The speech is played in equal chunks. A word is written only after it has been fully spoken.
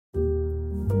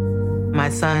my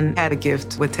son had a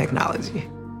gift with technology.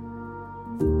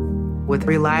 With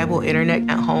reliable internet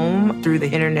at home through the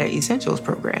Internet Essentials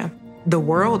program, the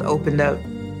world opened up.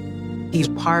 He's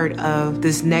part of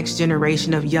this next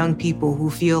generation of young people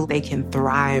who feel they can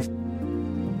thrive.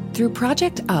 Through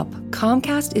Project UP,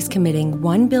 Comcast is committing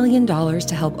 $1 billion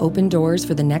to help open doors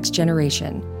for the next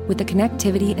generation with the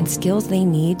connectivity and skills they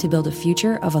need to build a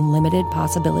future of unlimited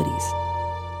possibilities.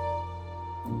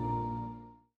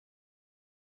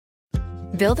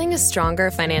 Building a stronger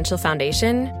financial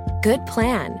foundation? Good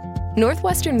plan.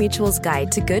 Northwestern Mutual's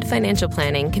Guide to Good Financial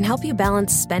Planning can help you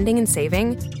balance spending and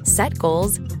saving, set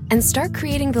goals, and start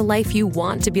creating the life you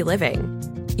want to be living.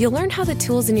 You'll learn how the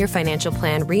tools in your financial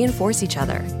plan reinforce each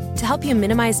other to help you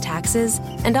minimize taxes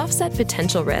and offset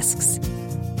potential risks.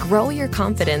 Grow your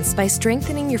confidence by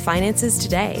strengthening your finances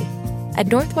today at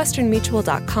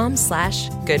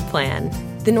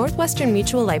northwesternmutual.com/goodplan. The Northwestern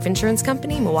Mutual Life Insurance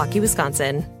Company, Milwaukee,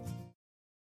 Wisconsin.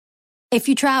 If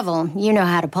you travel, you know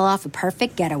how to pull off a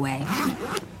perfect getaway.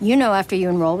 You know after you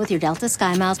enroll with your Delta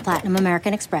SkyMiles Platinum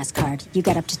American Express card, you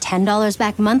get up to $10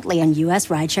 back monthly on U.S.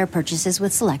 rideshare purchases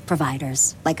with select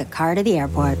providers, like a car to the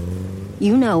airport.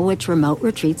 You know which remote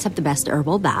retreats have the best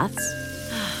herbal baths,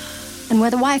 and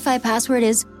where the Wi-Fi password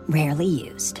is rarely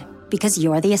used, because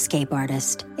you're the escape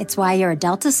artist. It's why you're a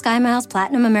Delta SkyMiles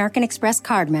Platinum American Express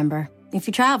card member. If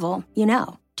you travel, you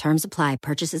know. Terms apply.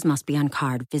 Purchases must be on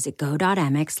card. Visit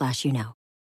go.amex/you-know.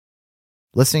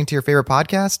 Listening to your favorite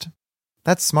podcast?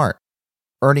 That's smart.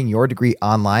 Earning your degree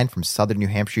online from Southern New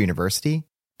Hampshire University?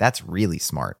 That's really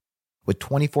smart. With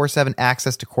 24/7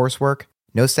 access to coursework,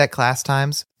 no set class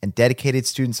times, and dedicated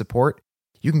student support,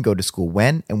 you can go to school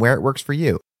when and where it works for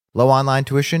you. Low online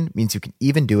tuition means you can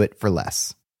even do it for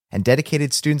less. And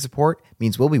dedicated student support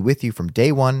means we'll be with you from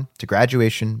day one to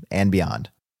graduation and beyond.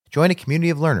 Join a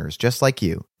community of learners just like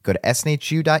you. Go to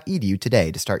snhu.edu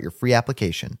today to start your free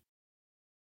application.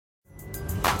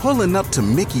 Pulling up to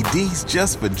Mickey D's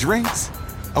just for drinks?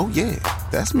 Oh yeah,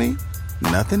 that's me.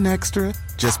 Nothing extra,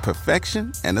 just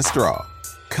perfection and a straw.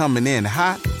 Coming in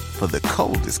hot for the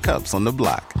coldest cups on the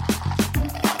block.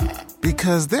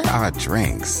 Because there are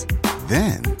drinks.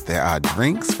 Then there are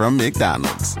drinks from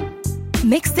McDonald's.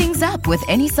 Mix things up with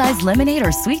any size lemonade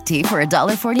or sweet tea for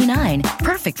 $1.49.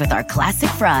 Perfect with our classic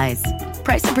fries.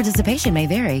 Price and participation may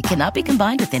vary. Cannot be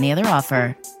combined with any other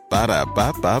offer.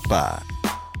 Ba-da-ba-ba-ba.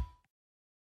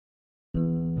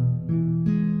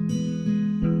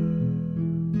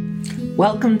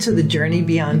 Welcome to the Journey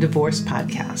Beyond Divorce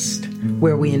podcast,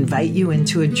 where we invite you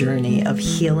into a journey of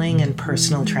healing and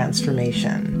personal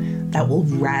transformation that will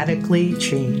radically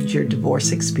change your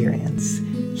divorce experience,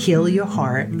 heal your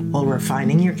heart while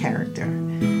refining your character,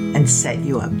 and set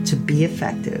you up to be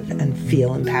effective and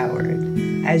feel empowered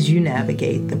as you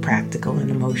navigate the practical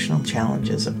and emotional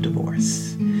challenges of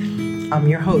divorce. I'm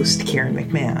your host, Karen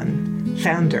McMahon,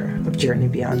 founder of Journey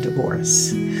Beyond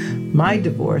Divorce. My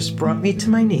divorce brought me to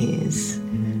my knees,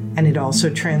 and it also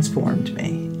transformed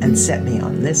me and set me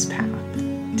on this path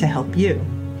to help you.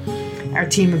 Our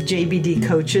team of JBD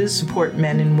coaches support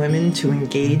men and women to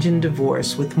engage in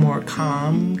divorce with more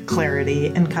calm, clarity,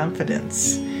 and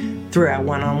confidence through our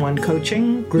one-on-one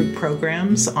coaching, group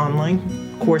programs, online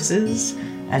courses,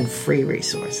 and free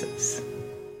resources.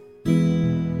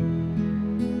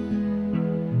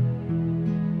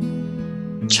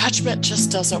 Judgment just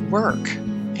doesn't work.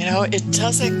 You know, it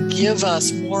doesn't give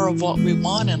us more of what we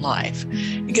want in life.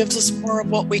 It gives us more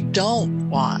of what we don't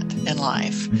want in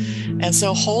life. And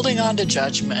so holding on to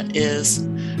judgment is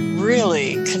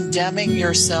really condemning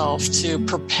yourself to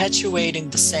perpetuating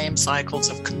the same cycles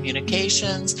of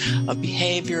communications, of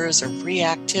behaviors, of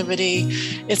reactivity.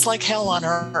 It's like hell on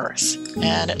earth.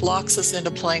 And it locks us into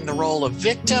playing the role of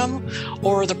victim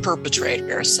or the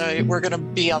perpetrator. So we're going to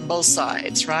be on both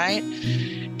sides, right?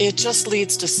 It just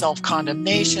leads to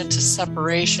self-condemnation, to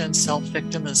separation,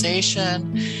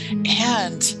 self-victimization.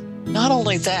 And not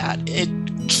only that, it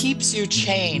keeps you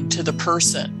chained to the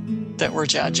person that we're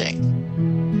judging.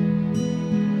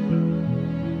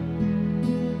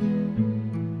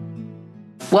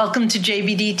 Welcome to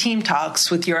JBD Team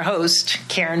Talks with your host,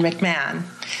 Karen McMahon.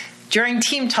 During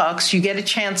Team Talks, you get a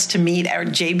chance to meet our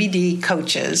JBD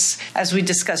coaches as we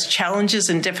discuss challenges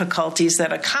and difficulties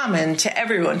that are common to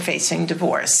everyone facing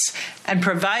divorce and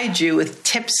provide you with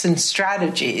tips and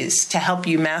strategies to help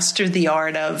you master the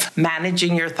art of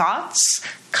managing your thoughts,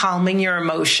 calming your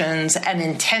emotions, and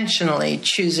intentionally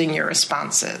choosing your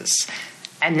responses.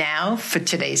 And now for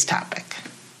today's topic.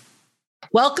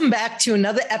 Welcome back to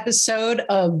another episode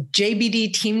of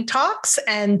JBD Team Talks.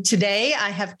 And today I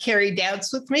have Carrie Dowds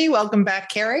with me. Welcome back,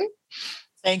 Carrie.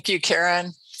 Thank you,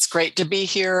 Karen. It's great to be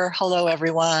here. Hello,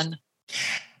 everyone.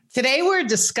 Today we're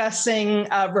discussing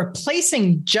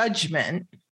replacing judgment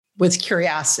with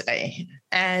curiosity.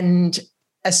 And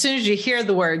as soon as you hear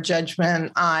the word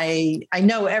judgment, I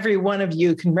know every one of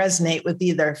you can resonate with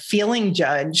either feeling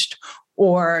judged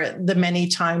or the many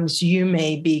times you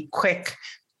may be quick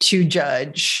to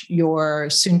judge your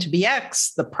soon-to-be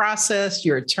ex, the process,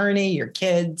 your attorney, your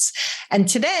kids. And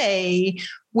today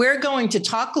we're going to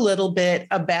talk a little bit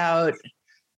about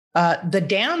the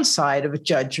downside of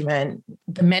judgment,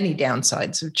 the many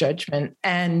downsides of judgment,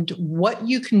 and what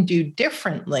you can do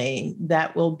differently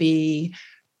that will be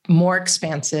more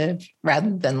expansive rather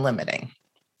than limiting.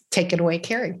 Take it away,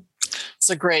 Carrie. It's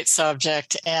a great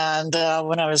subject. And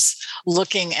when I was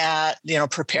looking at,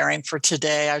 preparing for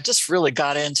today, I just really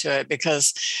got into it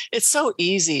because it's so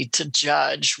easy to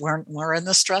judge. We're in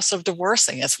the stress of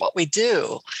divorcing. It's what we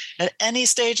do at any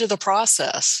stage of the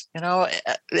process.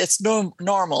 It's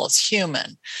normal. It's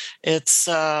human. It's,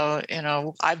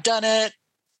 I've done it.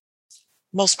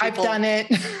 Most people. I've done it.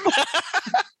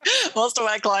 Most of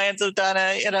my clients have done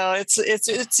it.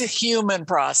 It's a human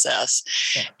process.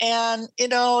 Yeah. And,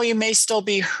 you may still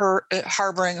be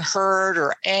harboring hurt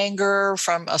or anger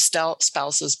from a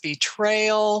spouse's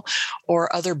betrayal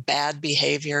or other bad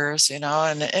behaviors,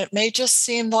 and it may just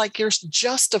seem like you're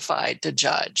justified to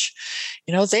judge.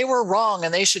 They were wrong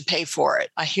and they should pay for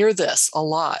it. I hear this a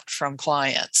lot from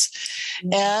clients.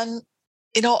 Mm-hmm. And,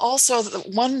 also the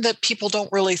one that people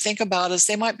don't really think about is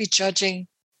they might be judging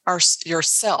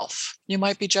yourself. You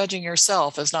might be judging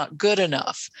yourself as not good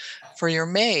enough for your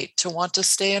mate to want to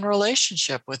stay in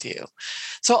relationship with you.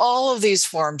 So all of these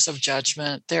forms of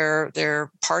judgment,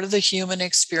 they're part of the human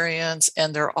experience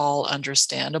and they're all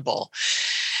understandable.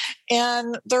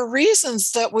 And the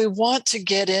reasons that we want to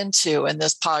get into in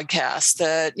this podcast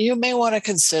that you may want to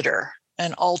consider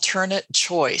an alternate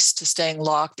choice to staying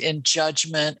locked in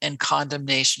judgment and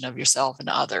condemnation of yourself and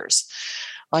others.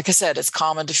 Like I said, it's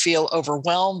common to feel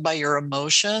overwhelmed by your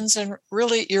emotions and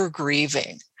really you're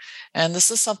grieving. And this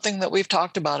is something that we've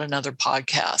talked about in other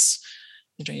podcasts.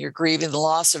 You're grieving the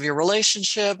loss of your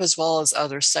relationship as well as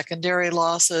other secondary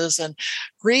losses. And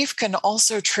grief can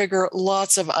also trigger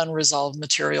lots of unresolved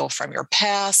material from your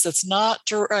past that's not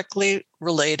directly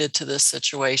related to this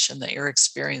situation that you're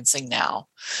experiencing now.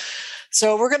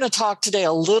 So we're going to talk today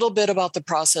a little bit about the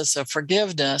process of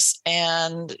forgiveness,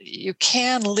 and you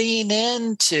can lean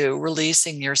into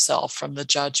releasing yourself from the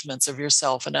judgments of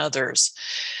yourself and others.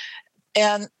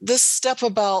 And this step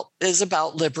is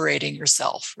about liberating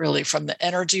yourself, really, from the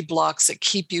energy blocks that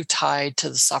keep you tied to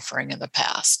the suffering in the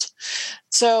past.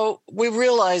 So we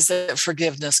realize that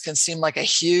forgiveness can seem like a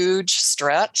huge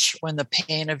stretch when the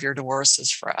pain of your divorce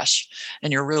is fresh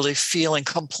and you're really feeling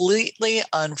completely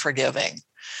unforgiving.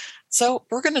 So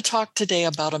we're going to talk today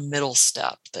about a middle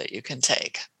step that you can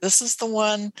take. This is the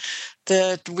one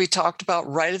that we talked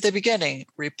about right at the beginning,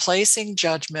 replacing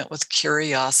judgment with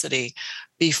curiosity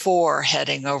before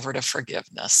heading over to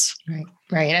forgiveness.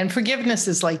 Right. And forgiveness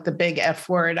is like the big F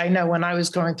word. I know when I was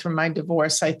going through my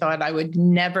divorce, I thought I would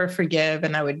never forgive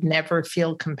and I would never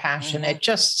feel compassion. Mm-hmm. It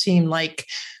just seemed like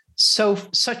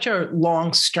such a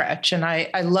long stretch. And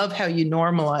I love how you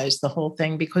normalize the whole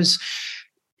thing, because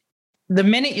the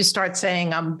minute you start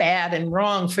saying I'm bad and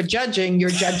wrong for judging, you're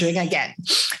judging again.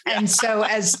 And so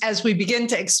as we begin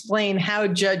to explain how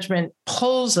judgment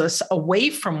pulls us away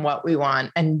from what we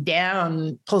want and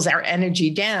pulls our energy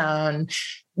down,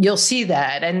 you'll see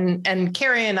that. And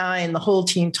Carrie and I and the whole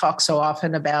team talk so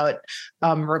often about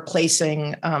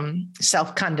replacing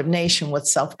self-condemnation with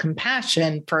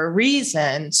self-compassion for a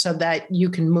reason, so that you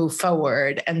can move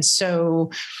forward. And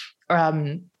so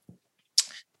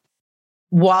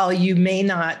while you may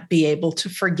not be able to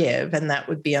forgive, and that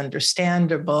would be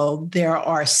understandable, there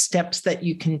are steps that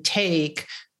you can take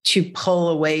to pull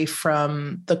away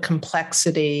from the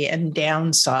complexity and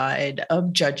downside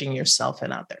of judging yourself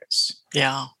and others.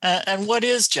 Yeah. And what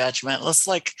is judgment?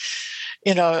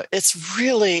 It's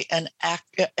really an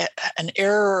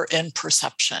error in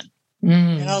perception.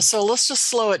 So let's just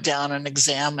slow it down and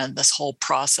examine this whole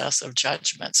process of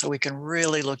judgment so we can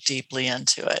really look deeply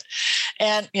into it.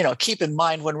 And, keep in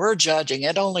mind when we're judging,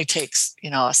 it only takes,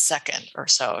 a second or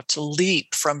so to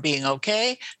leap from being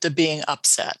okay to being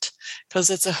upset, because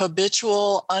it's a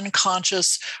habitual,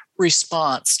 unconscious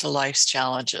response to life's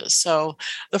challenges. So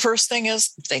the first thing is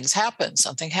things happen,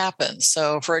 something happens.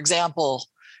 So for example,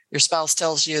 your spouse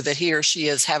tells you that he or she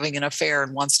is having an affair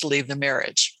and wants to leave the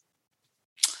marriage.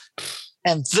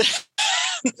 And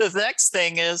the next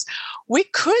thing is, we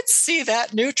could see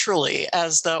that neutrally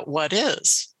as the what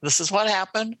is. This is what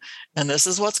happened, and this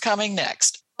is what's coming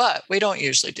next. But we don't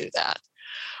usually do that.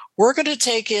 we're going to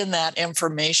take in that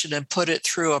information and put it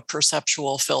through a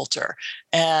perceptual filter.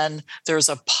 And there's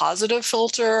a positive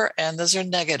filter and there's a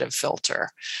negative filter.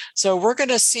 So we're going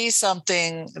to see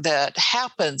something that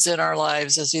happens in our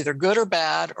lives as either good or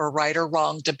bad or right or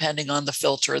wrong, depending on the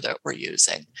filter that we're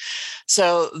using.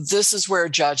 So this is where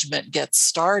judgment gets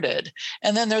started.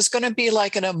 And then there's going to be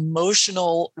like an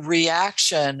emotional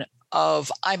reaction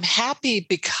of, I'm happy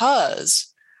because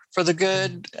for the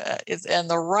good and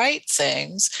the right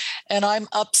things, and I'm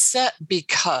upset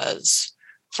because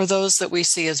for those that we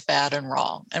see as bad and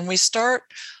wrong. And we start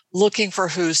looking for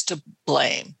who's to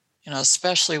blame,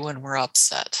 especially when we're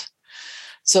upset.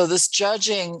 So this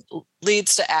judging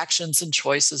leads to actions and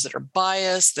choices that are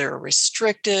biased, they're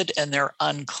restricted, and they're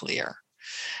unclear.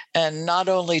 And not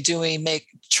only do we make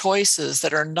choices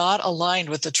that are not aligned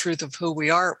with the truth of who we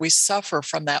are, we suffer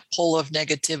from that pull of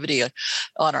negativity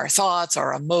on our thoughts,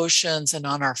 our emotions, and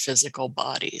on our physical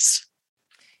bodies.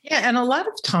 Yeah, and a lot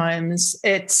of times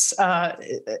it's a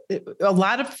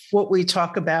lot of what we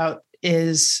talk about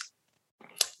is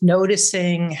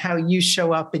noticing how you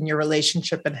show up in your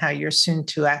relationship and how your soon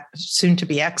to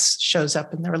be ex shows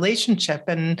up in the relationship.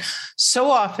 And so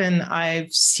often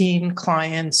I've seen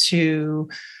clients who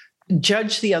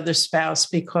judge the other spouse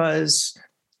because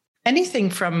anything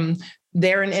from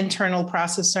they're an internal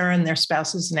processor and their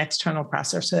spouse is an external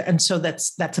processor. And so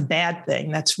that's a bad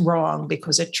thing. That's wrong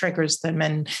because it triggers them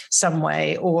in some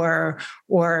way, or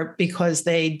because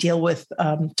they deal with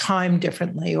time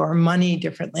differently or money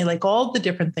differently, like all the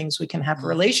different things we can have a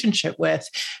relationship with.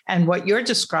 And what you're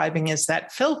describing is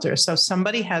that filter. So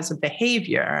somebody has a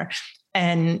behavior,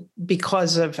 and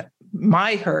because of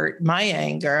my hurt, my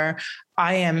anger,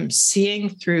 I am seeing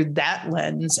through that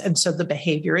lens. And so the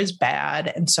behavior is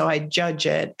bad. And so I judge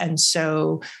it. And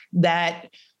so that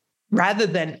rather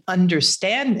than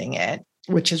understanding it,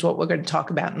 which is what we're going to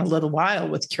talk about in a little while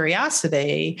with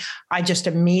curiosity, I just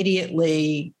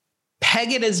immediately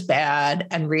peg it as bad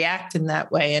and react in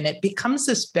that way. And it becomes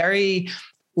this very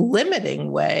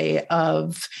limiting way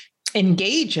of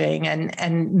engaging,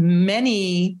 and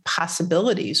many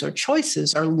possibilities or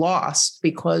choices are lost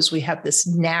because we have this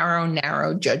narrow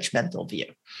judgmental view.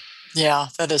 Yeah,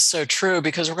 that is so true,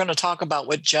 because we're going to talk about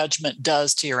what judgment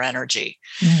does to your energy.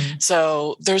 Mm-hmm.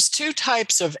 So there's two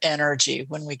types of energy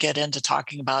when we get into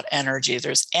talking about energy.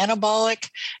 There's anabolic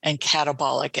and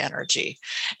catabolic energy.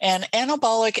 And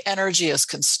anabolic energy is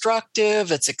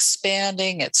constructive, it's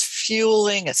expanding, it's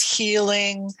fueling, it's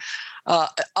healing,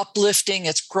 uplifting,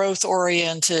 it's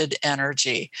growth-oriented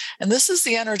energy. And this is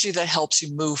the energy that helps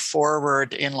you move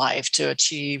forward in life to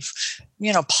achieve,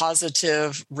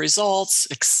 positive results,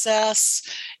 success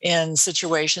in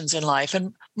situations in life.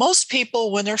 And most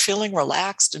people, when they're feeling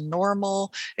relaxed and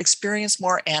normal, experience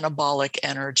more anabolic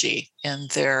energy in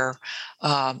their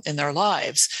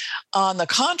lives. On the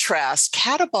contrast,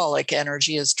 catabolic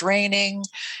energy is draining,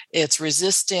 it's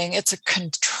resisting, it's a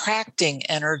contracting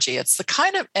energy. It's the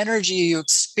kind of energy you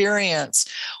experience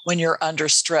when you're under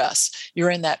stress.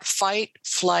 You're in that fight,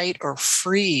 flight, or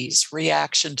freeze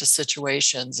reaction to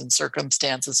situations and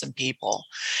circumstances and people.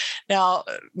 Now,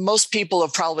 most people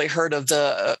have probably heard of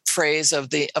the phrase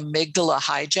of the amygdala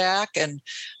hijack, and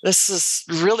this is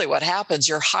really what happens.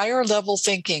 Your higher level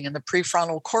thinking in the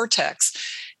prefrontal cortex,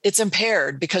 it's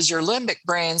impaired because your limbic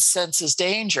brain senses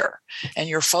danger and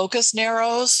your focus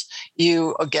narrows.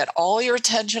 You get all your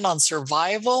attention on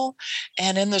survival.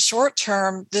 And in the short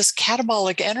term, this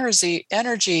catabolic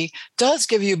energy does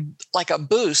give you like a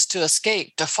boost to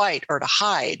escape, to fight, or to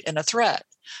hide in a threat.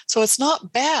 So it's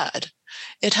not bad.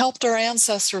 It helped our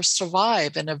ancestors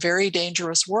survive in a very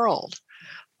dangerous world.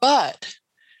 But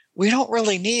we don't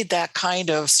really need that kind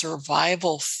of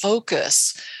survival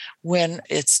focus when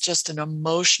it's just an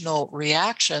emotional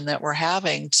reaction that we're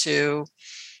having to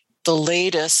the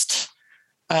latest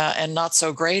and not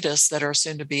so greatest that our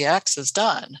soon-to-be ex has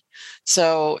done.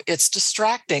 So it's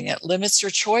distracting. It limits your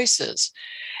choices.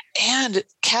 And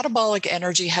catabolic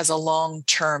energy has a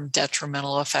long-term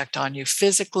detrimental effect on you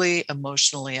physically,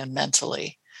 emotionally, and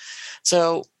mentally.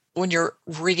 So when you're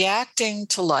reacting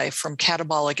to life from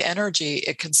catabolic energy,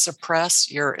 it can suppress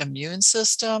your immune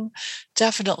system,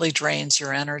 definitely drains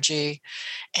your energy,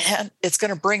 and it's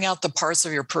going to bring out the parts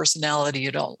of your personality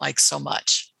you don't like so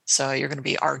much. So you're going to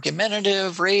be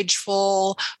argumentative,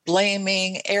 rageful,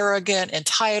 blaming, arrogant,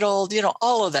 entitled,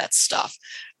 all of that stuff,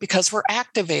 because we're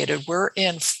activated. We're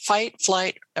in fight,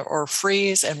 flight, or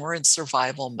freeze, and we're in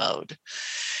survival mode.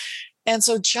 And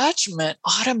so judgment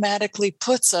automatically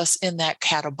puts us in that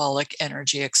catabolic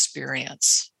energy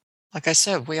experience. Like I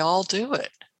said, we all do it.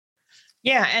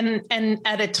 Yeah. And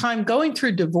at a time going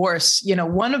through divorce,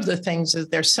 one of the things is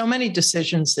there's so many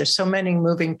decisions, there's so many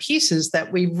moving pieces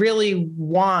that we really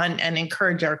want and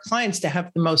encourage our clients to have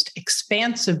the most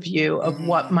expansive view of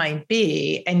what might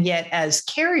be. And yet, as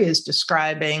Carrie is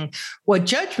describing, what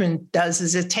Judgment does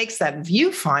is it takes that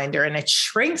viewfinder and it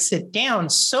shrinks it down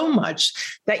so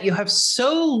much that you have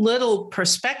so little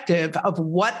perspective of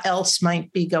what else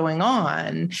might be going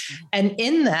on. And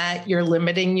in that, you're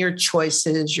limiting your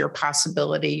choices, your possibilities,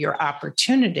 your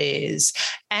opportunities,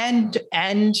 and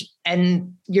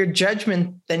your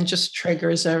judgment then just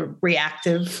triggers a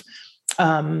reactive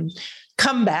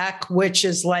comeback, which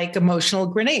is like emotional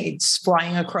grenades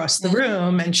flying across the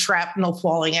room and shrapnel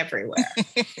falling everywhere.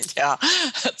 Yeah,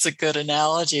 that's a good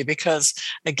analogy because,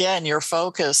 again, your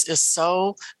focus is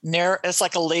so narrow. It's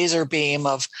like a laser beam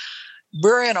of,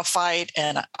 we're in a fight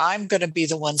and I'm going to be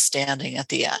the one standing at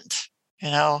the end.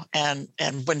 And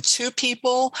when two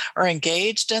people are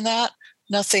engaged in that,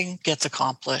 nothing gets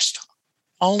accomplished.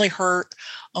 Only hurt,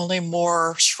 only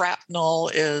more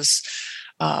shrapnel is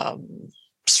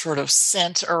sort of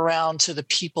sent around to the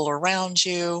people around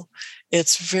you.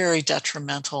 It's very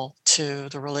detrimental to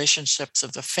the relationships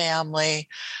of the family,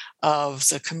 of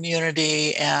the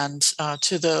community, and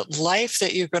to the life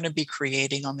that you're going to be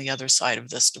creating on the other side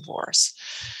of this divorce.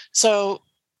 So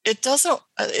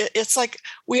it's like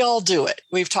we all do it.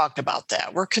 We've talked about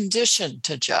that. We're conditioned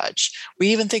to judge. We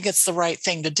even think it's the right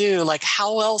thing to do. Like,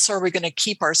 how else are we going to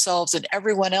keep ourselves and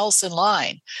everyone else in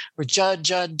line? We're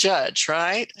judge,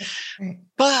 right?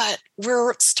 But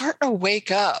we're starting to wake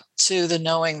up to the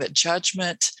knowing that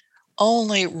judgment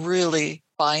only really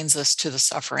binds us to the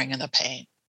suffering and the pain.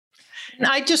 And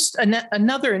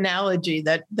another analogy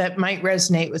that might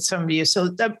resonate with some of you.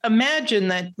 So imagine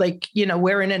that,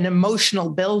 we're in an emotional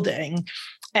building,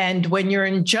 and when you're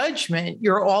in judgment,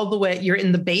 you're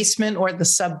in the basement or the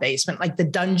sub-basement, like the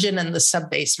dungeon and the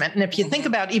sub-basement. And if you think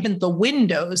about even the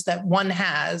windows that one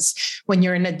has when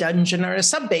you're in a dungeon or a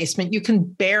sub-basement, you can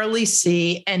barely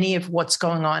see any of what's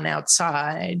going on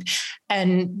outside.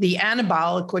 And the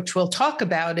anabolic, which we'll talk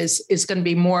about, is going to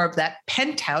be more of that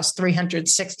penthouse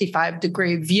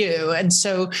 365-degree view. And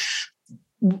so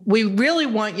we really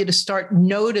want you to start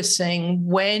noticing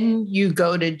when you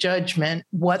go to judgment,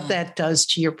 what that does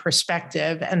to your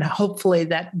perspective. And hopefully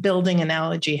that building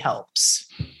analogy helps.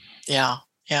 Yeah.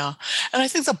 And I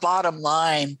think the bottom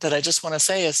line that I just want to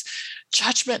say is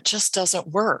judgment just doesn't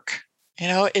work.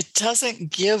 It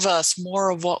doesn't give us more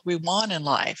of what we want in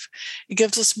life. It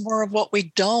gives us more of what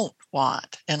we don't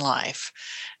want in life.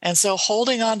 And so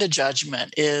holding on to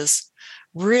judgment is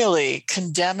really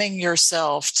condemning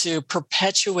yourself to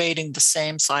perpetuating the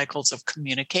same cycles of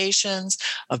communications,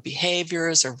 of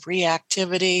behaviors, of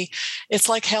reactivity. It's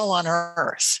like hell on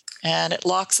earth. And it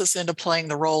locks us into playing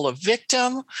the role of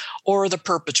victim or the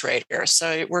perpetrator.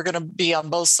 So we're going to be on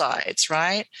both sides,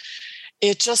 right?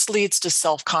 It just leads to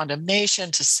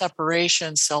self-condemnation, to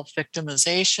separation,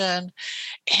 self-victimization.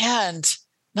 And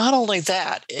not only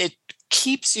that, it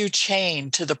keeps you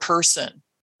chained to the person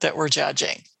that we're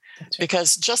judging. Right.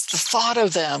 Because just the thought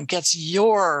of them gets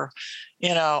your,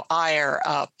 ire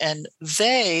up, and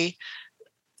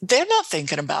they're not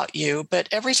thinking about you, but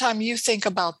every time you think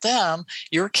about them,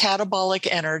 your catabolic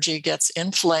energy gets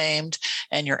inflamed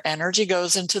and your energy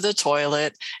goes into the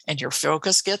toilet and your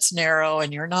focus gets narrow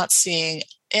and you're not seeing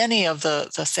any of the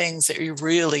things that you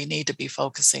really need to be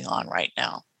focusing on right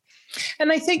now.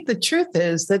 And I think the truth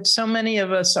is that so many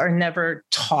of us are never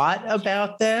taught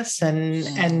about this.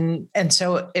 And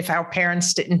so if our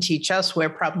parents didn't teach us, we're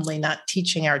probably not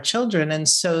teaching our children. And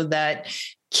so that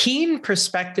keen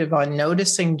perspective on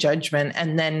noticing judgment,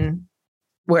 and then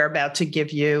we're about to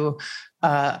give you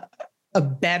a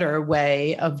better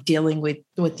way of dealing with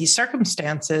these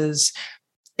circumstances.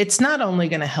 It's not only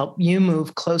going to help you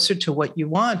move closer to what you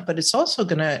want, but it's also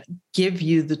going to give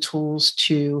you the tools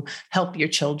to help your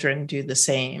children do the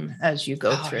same as you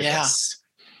go through this.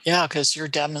 Yeah, because you're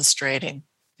demonstrating,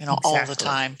 all the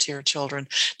time to your children.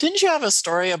 Didn't you have a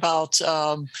story about,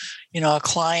 a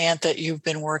client that you've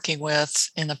been working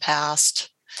with in the past?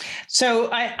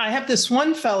 So I have this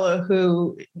one fellow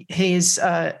who he's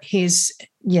in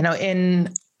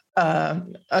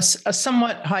a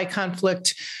somewhat high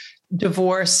conflict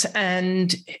divorce,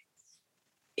 and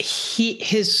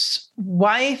his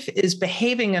wife is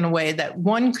behaving in a way that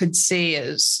one could see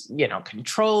as,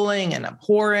 controlling and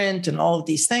abhorrent and all of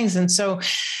these things. And so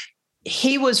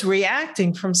he was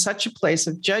reacting from such a place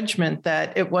of judgment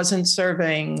that it wasn't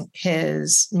serving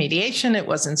his mediation. It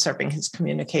wasn't serving his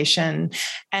communication.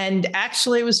 And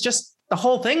actually it was just the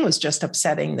whole thing was just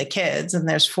upsetting the kids, and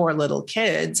there's 4 little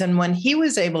kids. And when he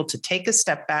was able to take a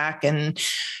step back and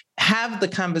have the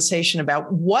conversation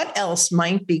about what else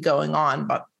might be going on,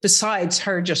 but besides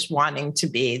her just wanting to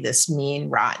be this mean,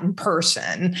 rotten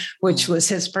person, which was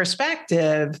his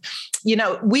perspective,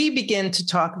 we begin to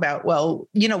talk about, well,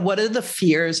 what are the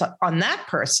fears on that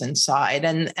person's side?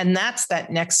 And that's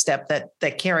that next step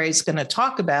that Carrie's going to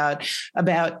talk about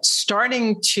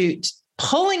starting to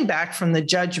pulling back from the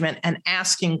judgment and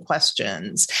asking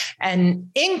questions. And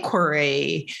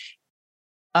inquiry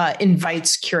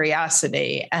invites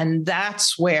curiosity. And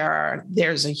that's where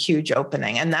there's a huge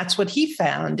opening. And that's what he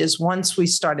found is once we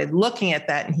started looking at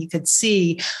that and he could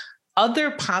see other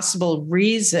possible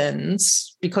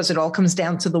reasons, because it all comes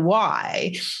down to the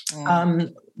why,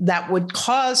 that would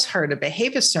cause her to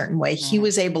behave a certain way, he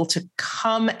was able to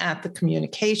come at the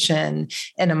communication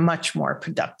in a much more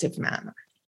productive manner.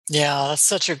 Yeah, that's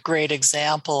such a great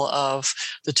example of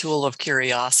the tool of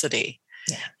curiosity.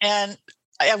 Yeah. And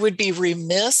I would be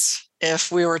remiss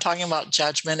if we were talking about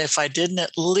judgment if I didn't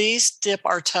at least dip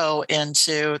our toe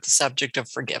into the subject of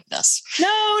forgiveness.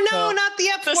 No, not the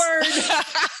F word.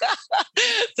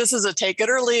 This is a take it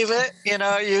or leave it.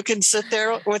 You can sit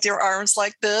there with your arms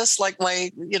like this, like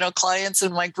my, clients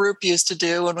in my group used to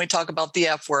do when we talk about the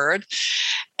F word.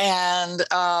 And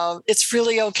it's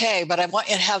really okay, but I want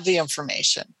you to have the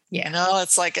information. Yeah.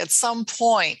 It's like at some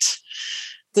point,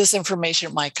 this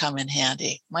information might come in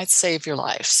handy, might save your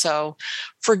life. So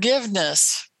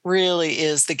forgiveness really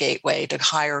is the gateway to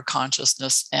higher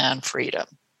consciousness and freedom.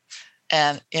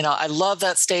 And, I love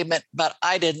that statement, but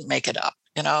I didn't make it up.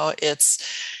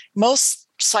 It's most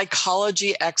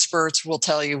psychology experts will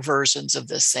tell you versions of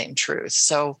this same truth.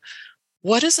 So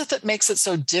what is it that makes it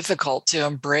so difficult to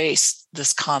embrace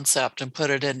this concept and put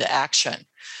it into action?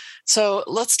 So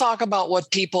let's talk about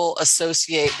what people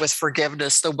associate with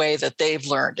forgiveness the way that they've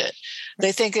learned it.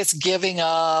 They think it's giving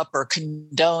up or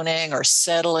condoning or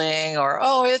settling or,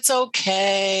 oh, it's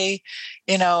okay.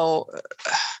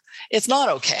 It's not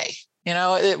okay.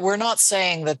 We're not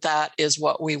saying that is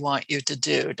what we want you to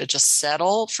do, to just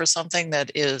settle for something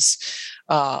that is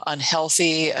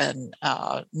unhealthy and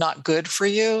not good for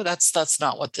you. That's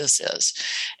not what this is.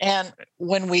 And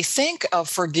when we think of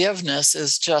forgiveness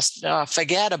as just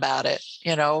forget about it,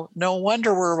 no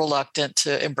wonder we're reluctant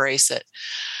to embrace it.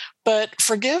 But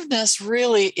forgiveness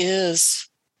really is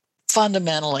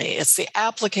fundamentally, it's the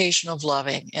application of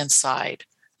loving inside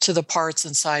to the parts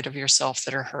inside of yourself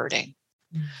that are hurting.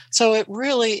 So it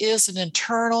really is an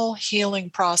internal healing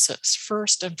process,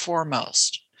 first and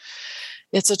foremost.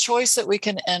 It's a choice that we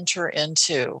can enter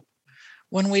into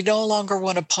when we no longer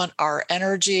want to put our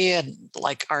energy and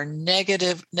our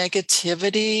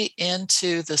negativity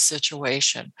into the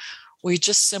situation. We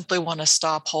just simply want to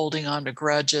stop holding on to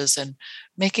grudges and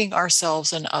making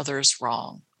ourselves and others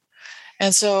wrong.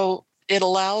 And so it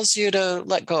allows you to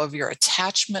let go of your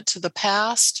attachment to the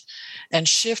past and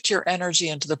shift your energy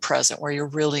into the present where you're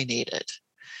really needed.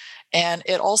 And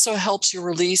it also helps you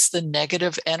release the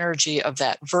negative energy of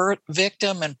that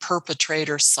victim and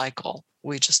perpetrator cycle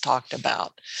we just talked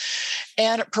about.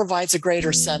 And it provides a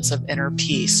greater sense of inner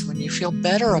peace when you feel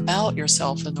better about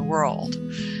yourself in the world.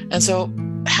 And so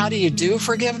how do you do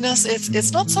forgiveness?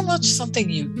 It's not so much something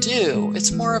you do,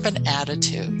 it's more of an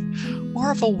attitude,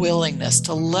 more of a willingness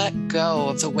to let go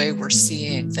of the way we're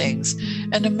seeing things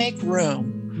and to make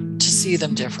room to see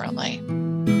them differently.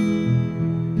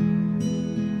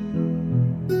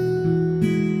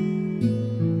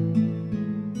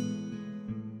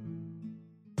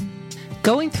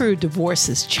 Going through divorce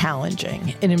is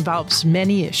challenging. It involves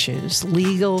many issues,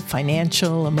 legal,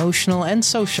 financial, emotional, and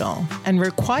social, and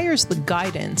requires the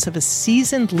guidance of a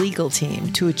seasoned legal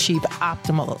team to achieve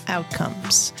optimal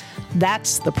outcomes.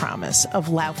 That's the promise of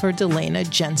Laufer, Delana,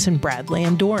 Jensen, Bradley,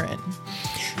 and Doran.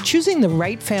 Choosing the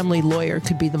right family lawyer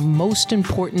could be the most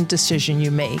important decision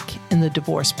you make in the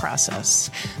divorce process.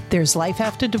 There's life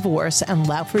after divorce, and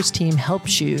Laufer's team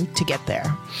helps you to get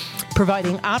there.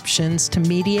 Providing options to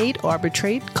mediate,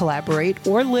 arbitrate, collaborate,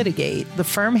 or litigate, the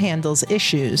firm handles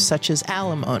issues such as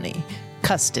alimony,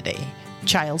 custody,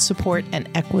 child support, and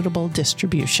equitable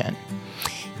distribution.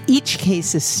 Each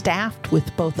case is staffed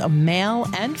with both a male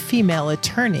and female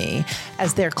attorney,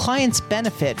 as their clients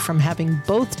benefit from having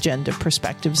both gender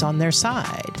perspectives on their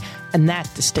side, and that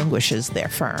distinguishes their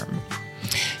firm.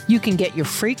 You can get your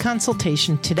free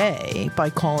consultation today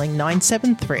by calling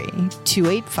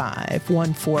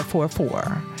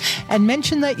 973-285-1444 and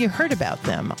mention that you heard about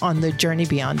them on the Journey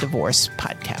Beyond Divorce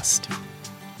podcast.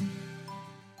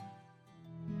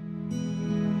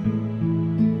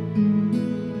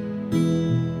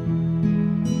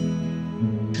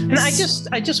 And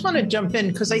I just want to jump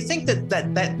in because I think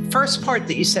that first part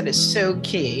that you said is so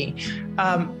key.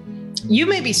 You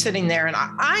may be sitting there and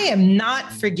I am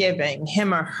not forgiving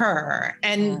him or her.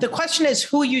 And the question is,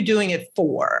 who are you doing it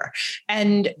for?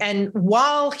 And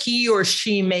while he or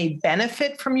she may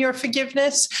benefit from your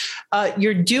forgiveness,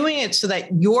 you're doing it so that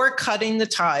you're cutting the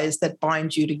ties that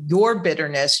bind you to your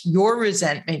bitterness, your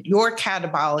resentment, your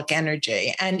catabolic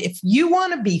energy. And if you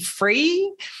want to be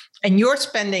free, and you're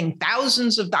spending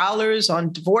thousands of dollars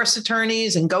on divorce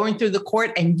attorneys and going through the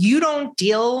court, and you don't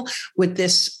deal with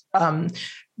this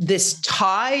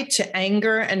tie to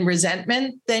anger and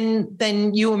resentment,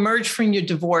 then you emerge from your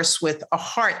divorce with a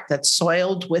heart that's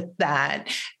soiled with that.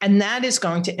 And that is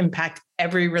going to impact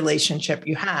every relationship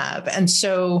you have. And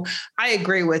so I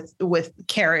agree with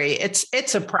Carrie.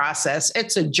 It's a process.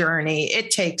 It's a journey.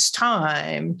 It takes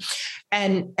time.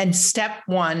 And step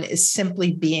one is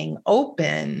simply being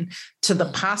open to the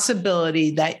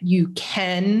possibility that you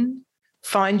can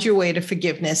find your way to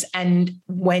forgiveness. And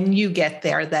when you get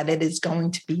there, that it is going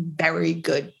to be very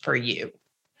good for you.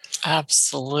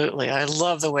 Absolutely. I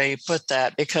love the way you put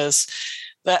that, because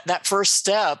that first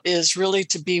step is really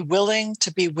to be willing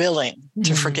to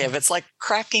forgive. It's like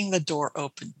cracking the door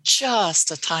open just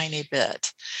a tiny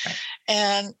bit. Right.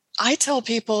 And I tell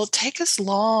people, take as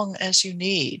long as you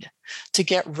need to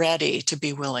get ready to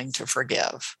be willing to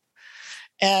forgive.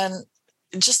 And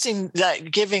just in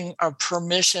that, giving a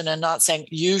permission and not saying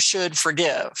you should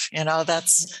forgive,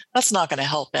 that's not going to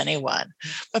help anyone.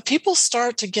 But people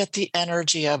start to get the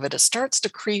energy of it. It starts to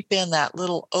creep in, that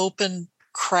little open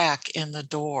crack in the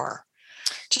door,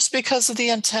 just because of the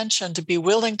intention to be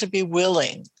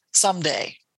willing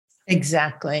someday.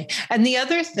 Exactly. And the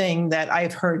other thing that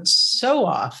I've heard so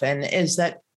often is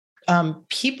that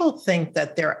people think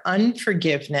that their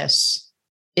unforgiveness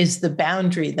is the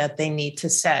boundary that they need to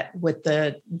set with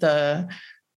the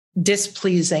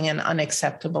displeasing and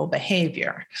unacceptable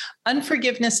behavior.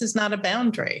 Unforgiveness is not a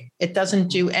boundary. It doesn't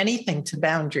do anything to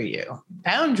boundary you.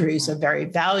 Boundaries are very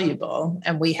valuable,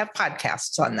 and we have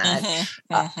podcasts on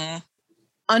that.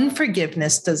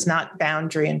 Unforgiveness does not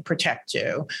boundary and protect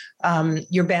you.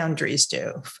 Your boundaries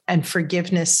do. And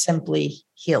forgiveness simply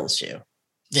heals you.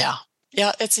 Yeah.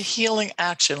 Yeah, it's a healing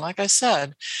action. Like I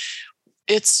said,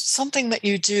 it's something that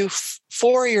you do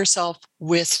for yourself,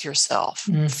 with yourself,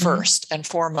 first and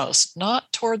foremost,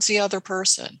 not towards the other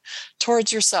person,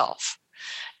 towards yourself.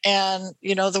 And,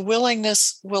 the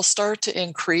willingness will start to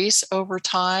increase over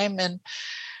time. And,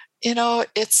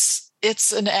 it's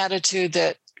an attitude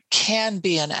that can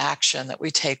be an action that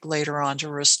we take later on to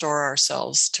restore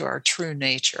ourselves to our true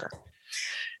nature.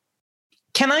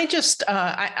 Can I just,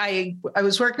 I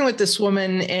was working with this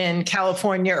woman in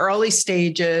California, early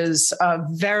stages, a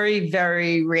very,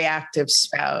 very reactive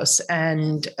spouse.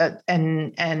 And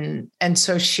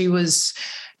so she was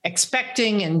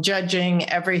expecting and judging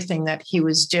everything that he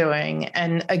was doing.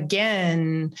 And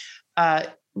again,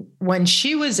 when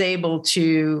she was able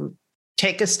to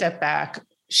take a step back,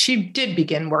 she did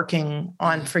begin working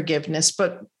on forgiveness,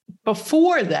 but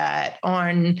before that,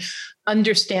 on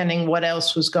understanding what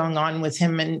else was going on with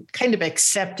him and kind of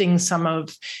accepting some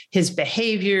of his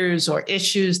behaviors or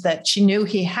issues that she knew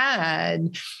he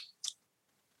had.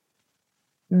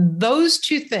 Those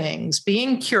two things,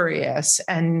 being curious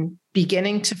and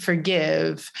beginning to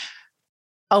forgive,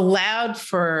 allowed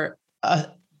for a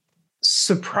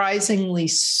surprisingly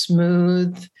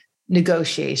smooth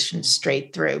negotiation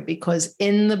straight through, because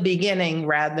in the beginning,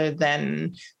 rather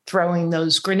than throwing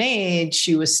those grenades,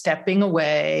 she was stepping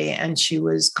away and she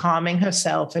was calming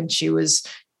herself and she was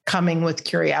coming with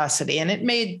curiosity. And it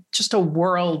made just a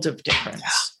world of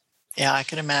difference. Yeah, I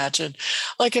can imagine.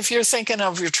 Like if you're thinking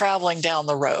of you're traveling down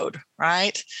the road,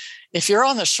 right? If you're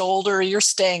on the shoulder, you're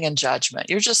staying in judgment.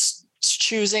 You're just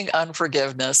choosing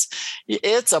unforgiveness.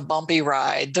 It's a bumpy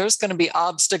ride. There's going to be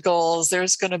obstacles.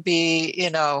 There's going to be,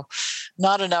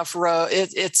 not enough road.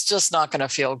 It's just not going to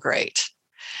feel great.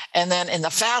 And then in the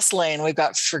fast lane, we've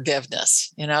got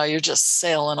forgiveness. You're just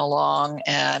sailing along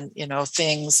and,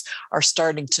 things are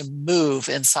starting to move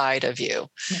inside of you.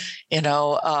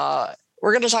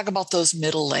 We're going to talk about those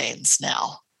middle lanes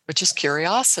now, which is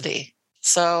curiosity.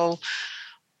 So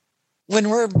when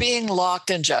we're being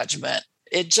locked in judgment,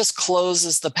 it just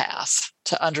closes the path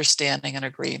to understanding and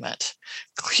agreement.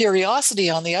 Curiosity,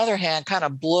 on the other hand, kind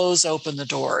of blows open the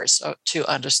doors to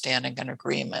understanding and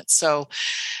agreement. So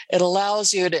it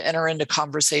allows you to enter into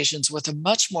conversations with a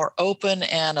much more open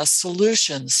and a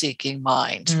solution-seeking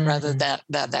mind, rather than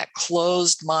that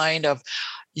closed mind of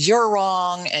you're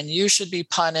wrong and you should be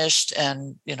punished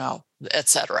and,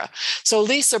 etc. So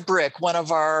Lisa Brick, one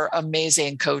of our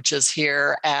amazing coaches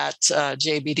here at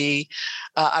JBD,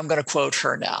 I'm going to quote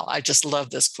her now. I just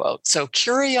love this quote. So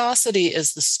curiosity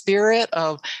is the spirit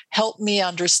of help me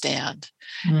understand,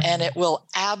 and it will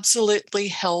absolutely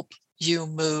help you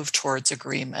move towards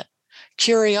agreement.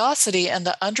 Curiosity and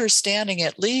the understanding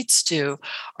it leads to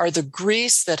are the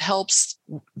grease that helps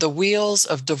the wheels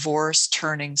of divorce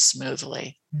turning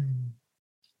smoothly.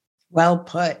 Well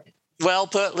put. Well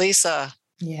put, Lisa.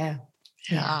 Yeah.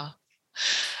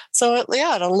 So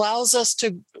it allows us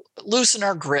to loosen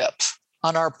our grip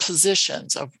on our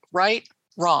positions of right,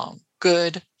 wrong,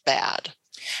 good, bad.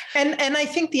 And I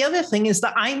think the other thing is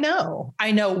that I know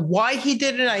why he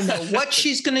did it. I know what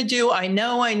she's going to do. I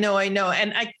know.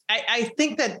 And I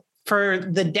think that for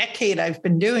the decade I've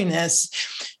been doing this,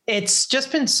 it's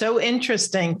just been so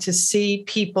interesting to see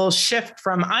people shift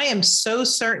from I am so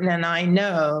certain and I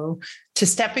know to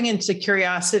stepping into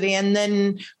curiosity, and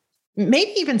then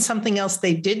maybe even something else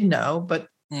they did know, but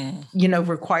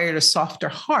required a softer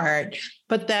heart.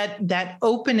 But that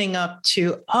opening up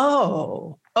to,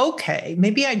 oh, okay,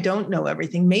 maybe I don't know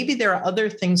everything. Maybe there are other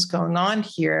things going on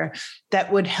here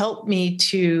that would help me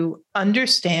to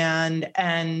understand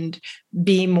and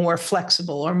be more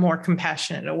flexible or more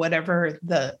compassionate or whatever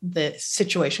the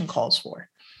situation calls for.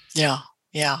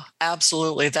 Yeah,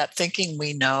 absolutely. That thinking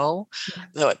we know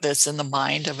that's in the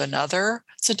mind of another,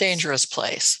 it's a dangerous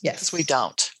place. Yes. Because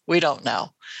we don't know.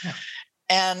 Yeah.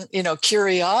 And,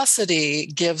 curiosity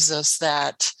gives us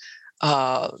that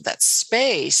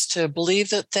space to believe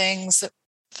that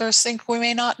there's things we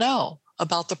may not know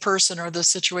about the person or the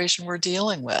situation we're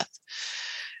dealing with.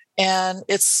 And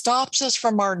it stops us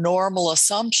from our normal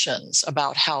assumptions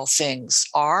about how things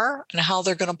are and how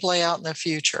they're going to play out in the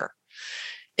future.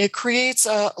 It creates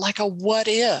a what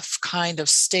if kind of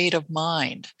state of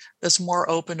mind that's more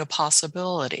open to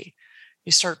possibility.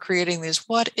 You start creating these,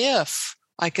 what if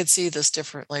I could see this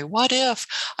differently? What if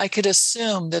I could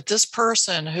assume that this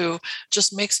person who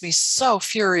just makes me so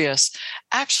furious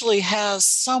actually has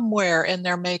somewhere in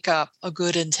their makeup a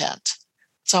good intent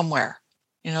somewhere?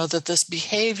 That this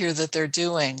behavior that they're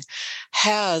doing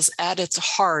has at its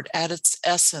heart, at its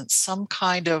essence, some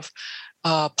kind of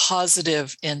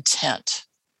positive intent.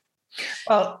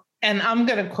 Well, and I'm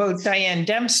going to quote Diane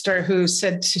Dempster, who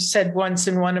said once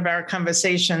in one of our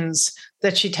conversations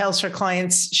that she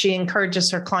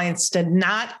encourages her clients to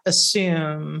not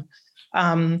assume,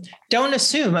 don't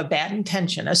assume a bad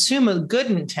intention, assume a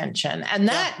good intention. And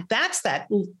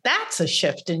that's a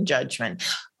shift in judgment.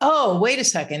 Oh, wait a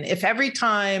second. If every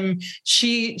time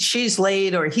she's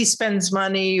late or he spends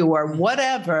money or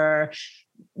whatever,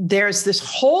 there's this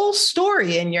whole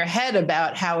story in your head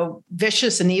about how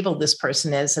vicious and evil this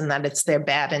person is and that it's their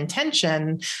bad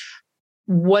intention.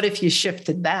 What if you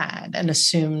shifted that and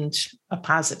assumed a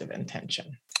positive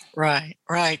intention? Right.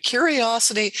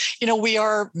 Curiosity, we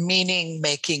are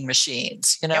meaning-making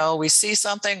machines. We see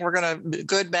something, we're going to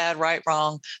good, bad, right,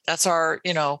 wrong. That's our,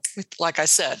 like I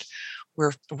said,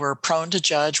 we're prone to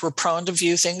judge. We're prone to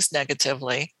view things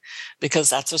negatively because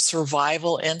that's a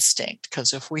survival instinct.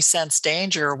 Because if we sense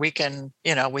danger, we can,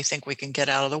 we think we can get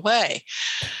out of the way.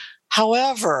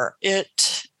 However,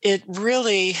 it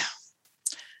really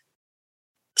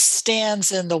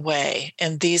stands in the way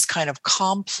in these kind of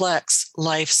complex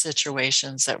life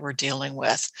situations that we're dealing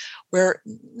with, where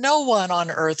no one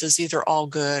on earth is either all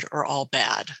good or all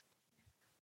bad.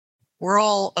 We're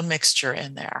all a mixture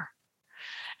in there.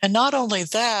 And not only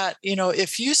that,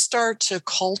 if you start to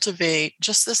cultivate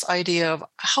just this idea of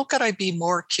how could I be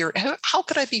more curious? How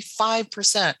could I be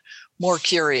 5% more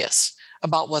curious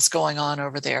about what's going on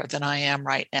over there than I am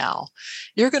right now?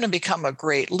 You're going to become a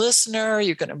great listener.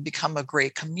 You're going to become a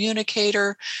great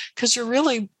communicator because you're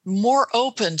really more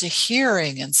open to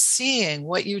hearing and seeing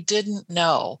what you didn't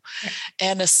know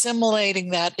and assimilating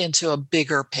that into a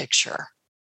bigger picture.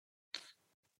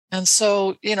 And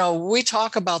so, we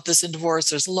talk about this in divorce.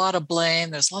 There's a lot of blame.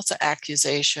 There's lots of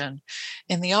accusation.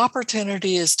 And the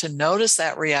opportunity is to notice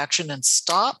that reaction and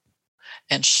stop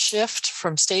and shift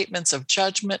from statements of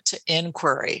judgment to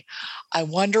inquiry. I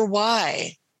wonder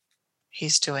why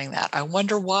he's doing that. I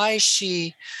wonder why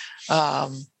she,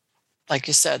 like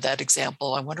you said, that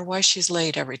example, I wonder why she's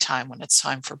late every time when it's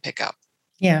time for pickup.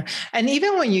 Yeah. And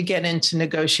even when you get into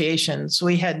negotiations,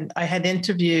 I had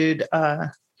interviewed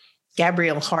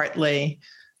Gabrielle Hartley,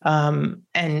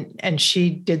 and she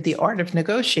did The Art of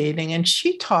Negotiating, and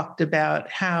she talked about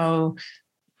how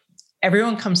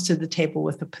everyone comes to the table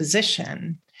with a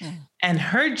position, and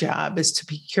her job is to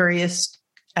be curious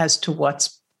as to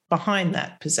what's behind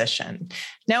that position.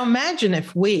 Now imagine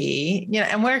if we,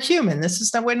 and we're human,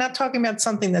 we're not talking about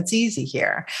something that's easy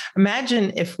here.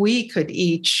 Imagine if we could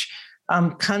each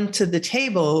come to the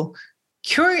table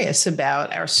curious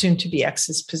about our soon-to-be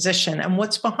ex's position and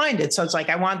what's behind it. So it's like,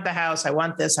 I want the house, I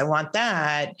want this, I want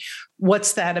that.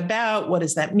 What's that about? What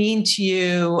does that mean to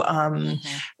you?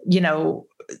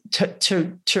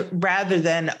 To rather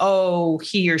than, oh,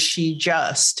 he or she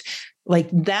just, like,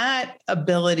 that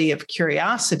ability of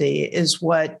curiosity is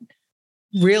what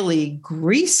really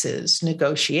greases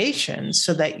negotiations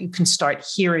so that you can start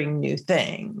hearing new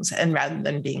things, and rather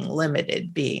than being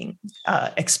limited, being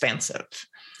expansive.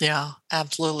 Yeah,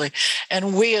 absolutely.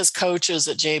 And we as coaches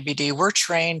at JBD, we're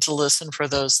trained to listen for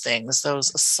those things,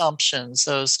 those assumptions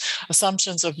of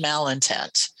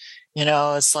malintent.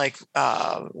 It's like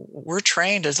we're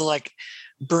trained to like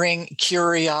bring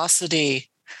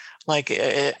curiosity, like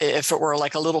if it were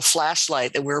like a little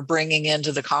flashlight that we're bringing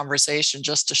into the conversation,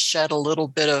 just to shed a little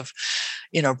bit of,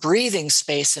 breathing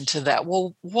space into that.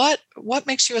 Well, what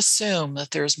makes you assume that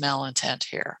there's malintent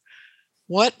here?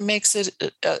 What makes it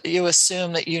you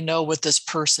assume that you know what this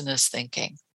person is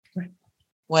thinking? Right.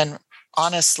 When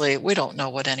honestly, we don't know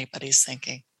what anybody's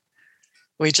thinking.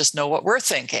 We just know what we're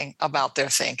thinking about their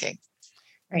thinking.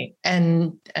 Right.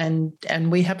 And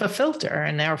we have a filter,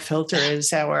 and our filter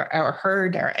is our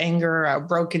hurt, our anger, our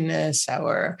brokenness,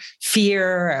 our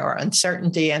fear, our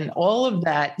uncertainty, and all of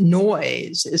that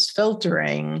noise is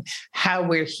filtering how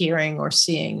we're hearing or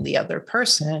seeing the other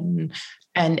person,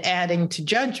 and adding to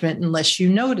judgment unless you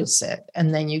notice it.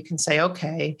 And then you can say,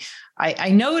 okay, I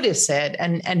notice it,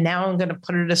 and now I'm going to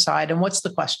put it aside. And what's the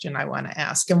question I want to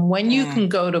ask? And when you can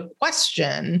go to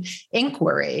question,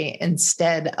 inquiry,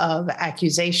 instead of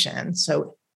accusation.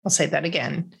 So I'll say that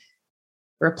again,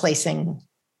 replacing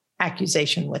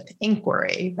accusation with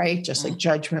inquiry, right? Just like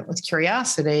judgment with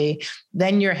curiosity,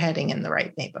 then you're heading in the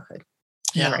right neighborhood,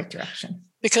 in the right direction.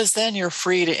 Because then you're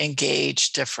free to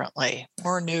engage differently,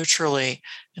 more neutrally,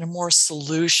 in a more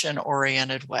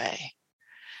solution-oriented way.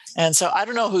 And so I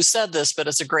don't know who said this, but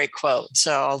it's a great quote.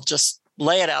 So I'll just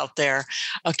lay it out there.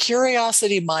 A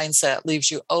curiosity mindset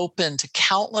leaves you open to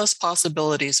countless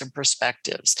possibilities and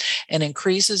perspectives, and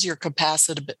increases your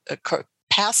capacity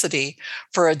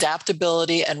for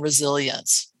adaptability and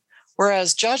resilience.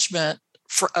 Whereas judgment,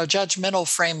 for a judgmental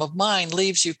frame of mind,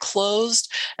 leaves you closed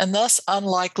and thus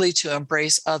unlikely to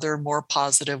embrace other, more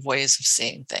positive ways of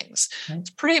seeing things. It's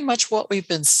pretty much what we've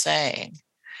been saying.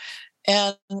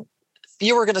 And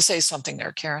you were going to say something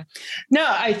there, Karen. No,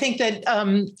 I think that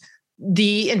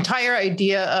the entire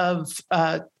idea of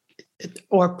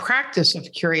or practice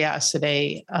of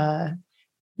curiosity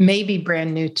may be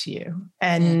brand new to you,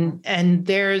 and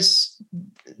there's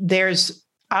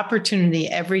opportunity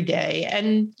every day.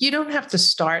 And you don't have to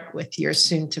start with your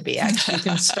soon-to-be ex. You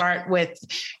can start with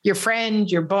your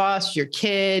friend, your boss, your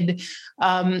kid.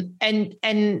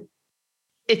 And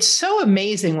it's so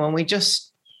amazing when we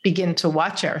just begin to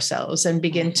watch ourselves and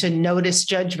begin to notice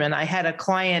judgment. I had a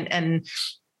client, and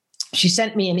she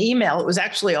sent me an email. It was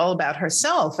actually all about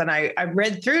herself. And I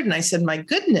read through it, and I said, my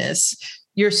goodness,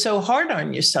 you're so hard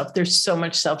on yourself. There's so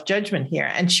much self-judgment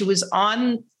here. And she was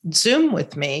on Zoom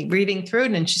with me reading through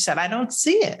it, and she said, I don't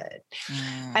see it.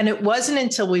 And it wasn't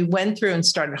until we went through and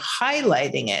started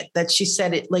highlighting it that she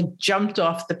said it like jumped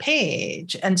off the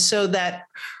page. And so that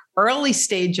early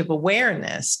stage of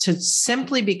awareness, to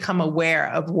simply become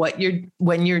aware of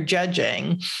when you're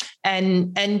judging,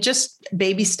 and just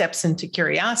baby steps into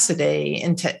curiosity,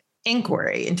 into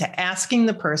inquiry, into asking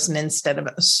the person instead of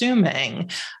assuming,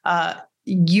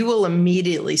 you will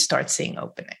immediately start seeing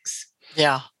openings.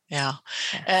 Yeah.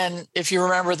 And if you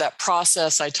remember that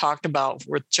process I talked about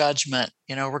with judgment,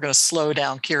 we're going to slow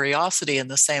down curiosity in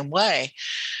the same way.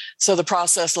 So the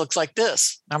process looks like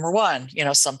this. Number one,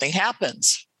 something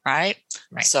happens, right?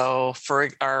 So for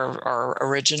our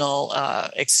original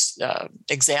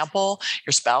example,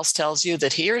 your spouse tells you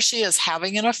that he or she is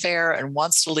having an affair and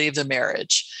wants to leave the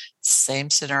marriage. Same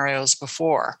scenario as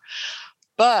before.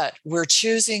 But we're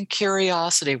choosing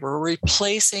curiosity. We're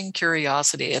replacing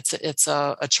curiosity. It's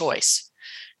a choice.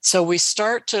 So we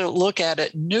start to look at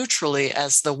it neutrally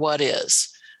as the what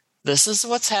is. This is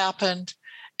what's happened,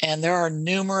 and there are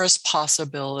numerous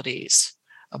possibilities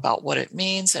about what it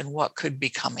means and what could be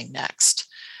coming next.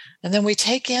 And then we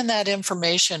take in that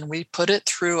information, we put it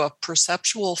through a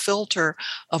perceptual filter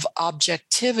of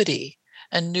objectivity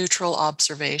and neutral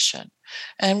observation.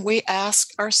 And we ask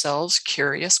ourselves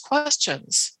curious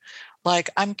questions. Like,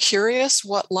 I'm curious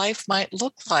what life might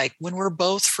look like when we're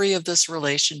both free of this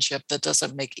relationship that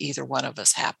doesn't make either one of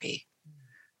us happy.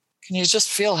 Can you just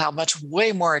feel how much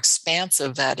way more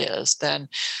expansive that is than,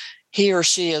 he or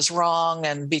she is wrong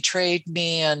and betrayed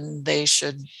me and they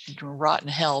should rot in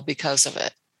hell because of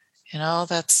it.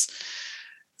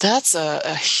 That's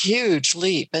a huge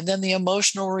leap. And then the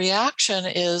emotional reaction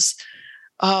is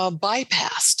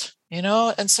bypassed,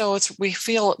 and so we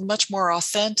feel much more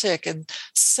authentic and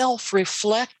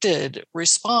self-reflected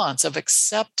response of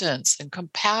acceptance and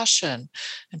compassion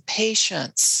and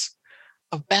patience,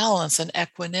 of balance and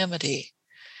equanimity.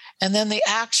 And then the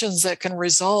actions that can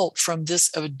result from this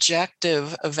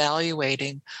objective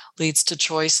evaluating leads to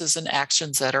choices and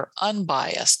actions that are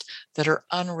unbiased, that are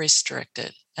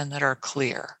unrestricted, and that are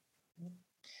clear.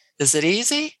 Is it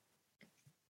easy?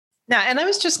 No, and I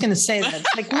was just going to say that,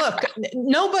 like, look,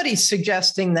 nobody's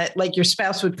suggesting that, like, your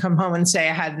spouse would come home and say,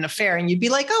 I had an affair, and you'd be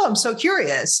like, oh, I'm so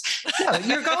curious. No,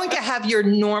 you're going to have your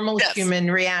normal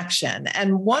human reaction.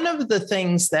 And one of the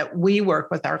things that we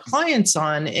work with our clients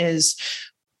on is,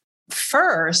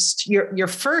 first, your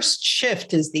first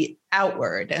shift is the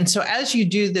outward. And so as you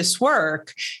do this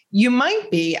work, you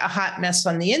might be a hot mess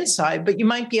on the inside, but you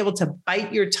might be able to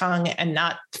bite your tongue and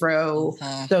not throw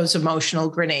those emotional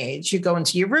grenades. You go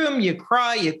into your room, you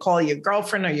cry, you call your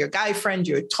girlfriend or your guy friend,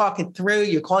 you talk it through,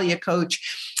 you call your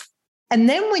coach. And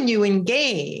then when you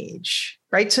engage,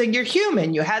 right? So you're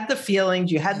human, you had the feelings,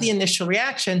 you had the initial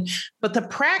reaction, but the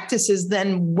practice is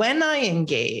then when I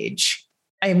engage,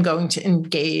 I am going to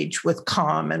engage with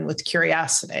calm and with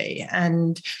curiosity.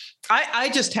 And I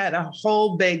just had a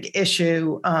whole big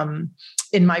issue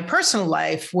in my personal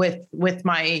life with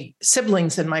my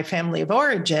siblings and my family of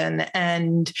origin.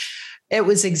 And it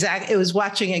was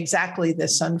watching exactly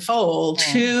this unfold.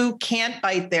 Who can't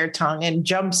bite their tongue and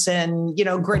jumps in,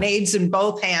 grenades in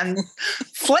both hands,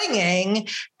 flinging,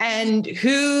 and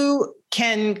who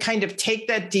can kind of take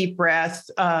that deep breath,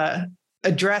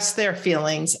 address their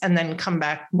feelings, and then come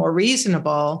back more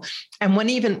reasonable. And when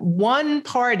even one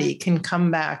party can come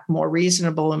back more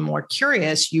reasonable and more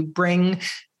curious, you bring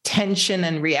tension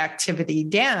and reactivity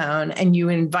down and you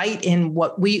invite in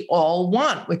what we all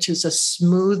want, which is a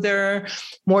smoother,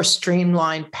 more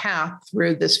streamlined path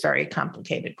through this very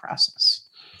complicated process.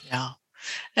 Yeah.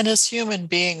 And as human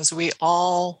beings, we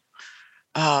all,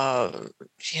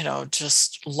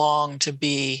 just long to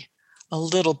be a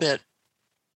little bit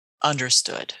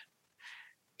understood,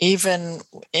 even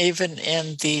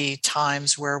in the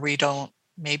times where we don't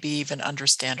maybe even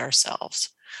understand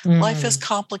ourselves. Life is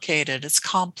complicated, it's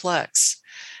complex,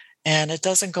 and it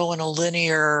doesn't go in a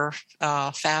linear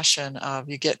fashion of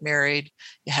you get married,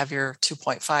 you have your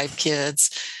 2.5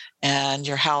 kids and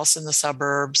your house in the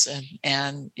suburbs,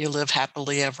 and you live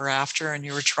happily ever after, and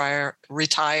you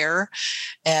retire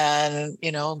and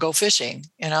go fishing.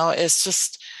 It's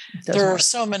just there are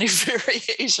so many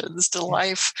variations to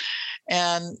life.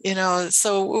 And,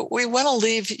 so we want to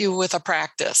leave you with a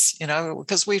practice,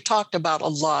 because we've talked about a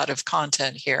lot of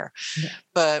content here,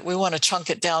 but we want to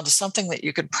chunk it down to something that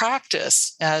you could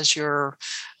practice as you're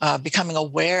becoming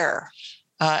aware.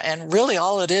 And really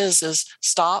all it is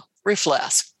stop,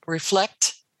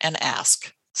 reflect, and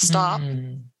ask. Stop.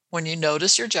 When you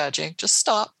notice you're judging, just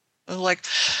stop. Like,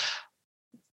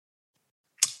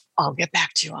 I'll get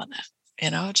back to you on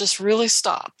that. Just really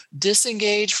stop,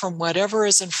 disengage from whatever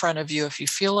is in front of you. If you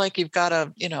feel like you've got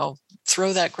to,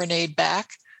 throw that grenade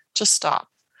back, just stop.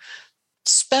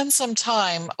 Spend some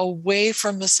time away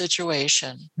from the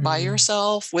situation by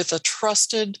yourself with a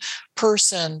trusted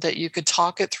person that you could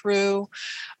talk it through,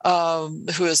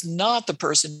 who is not the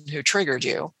person who triggered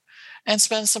you, and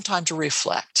spend some time to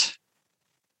reflect.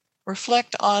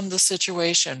 Reflect on the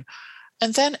situation,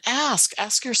 and then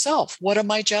ask yourself, what am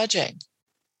I judging?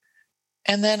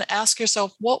 And then ask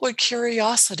yourself, what would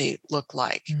curiosity look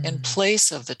like in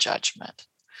place of the judgment?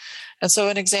 And so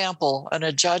an example in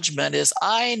a judgment is,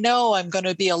 I know I'm going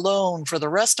to be alone for the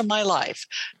rest of my life.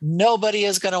 Nobody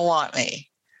is going to want me.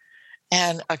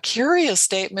 And a curious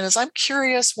statement is, I'm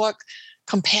curious what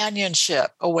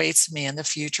companionship awaits me in the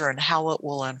future and how it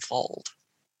will unfold.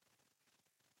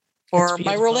 Or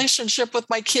my relationship with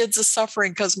my kids is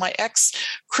suffering because my ex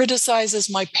criticizes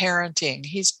my parenting.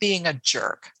 He's being a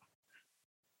jerk.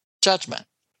 Judgment,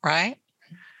 right?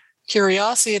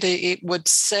 Curiosity would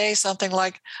say something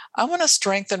like, I want to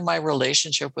strengthen my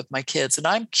relationship with my kids, and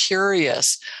I'm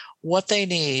curious what they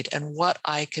need and what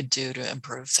I could do to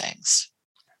improve things.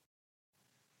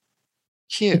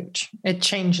 Huge. It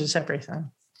changes everything.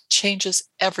 Changes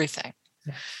everything.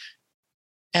 Yeah.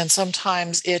 And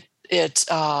sometimes it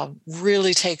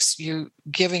really takes you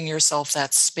giving yourself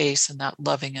that space and that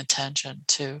loving attention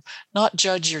to not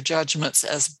judge your judgments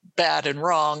as bad and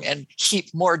wrong and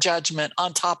heap more judgment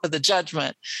on top of the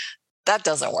judgment. That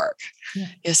doesn't work. Yeah.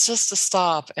 It's just to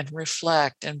stop and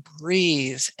reflect and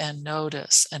breathe and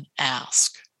notice and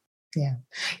ask. Yeah.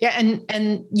 Yeah.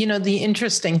 And, the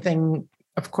interesting thing,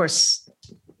 of course,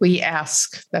 we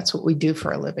ask, that's what we do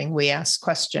for a living. We ask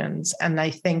questions. And I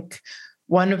think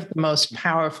one of the most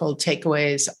powerful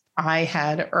takeaways I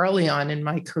had early on in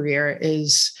my career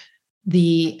is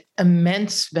the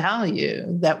immense value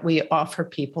that we offer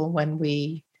people when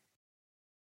we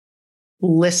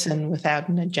listen without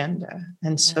an agenda.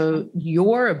 And so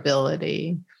your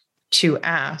ability to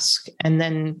ask and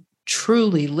then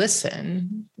truly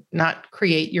listen, not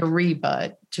create your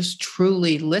rebut, just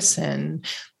truly listen,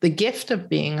 the gift of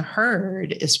being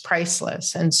heard is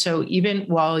priceless. And so even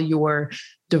while you're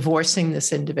divorcing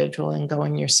this individual and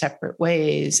going your separate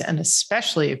ways, and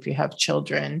especially if you have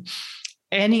children,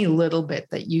 any little bit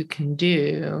that you can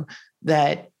do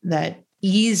that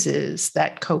eases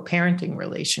that co-parenting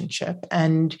relationship.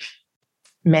 And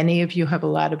many of you have a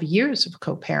lot of years of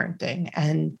co-parenting,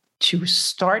 and to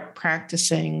start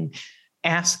practicing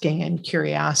asking and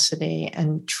curiosity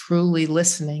and truly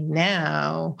listening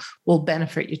now will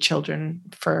benefit your children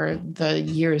for the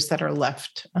years that are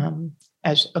left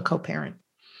as a co-parent.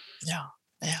 Yeah.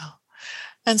 Yeah.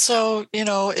 And so,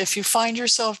 if you find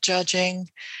yourself judging,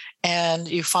 and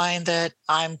you find that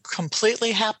I'm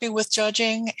completely happy with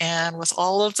judging and with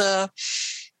all of the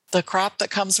crap that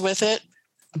comes with it,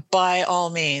 by all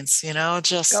means,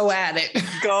 just go at it.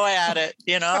 Go at it,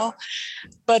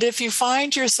 But if you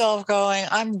find yourself going,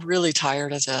 I'm really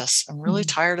tired of this. I'm really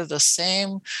tired of the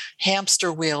same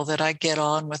hamster wheel that I get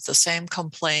on with the same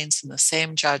complaints and the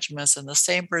same judgments and the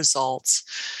same results.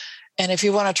 And if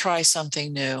you want to try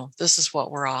something new, this is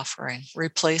what we're offering,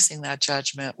 replacing that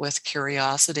judgment with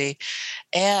curiosity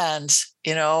and,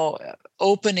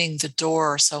 opening the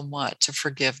door somewhat to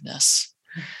forgiveness,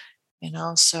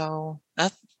 so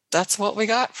that's what we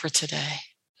got for today.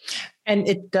 And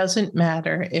it doesn't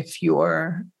matter if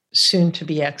your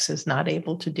soon-to-be ex is not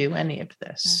able to do any of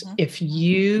this. Mm-hmm.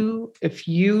 If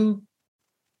you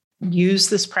use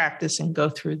this practice and go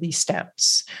through these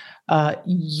steps,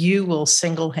 you will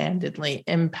single-handedly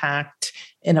impact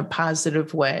in a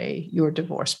positive way your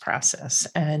divorce process.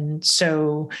 And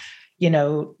so,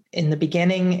 in the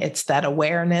beginning, it's that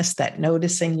awareness, that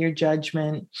noticing your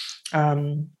judgment,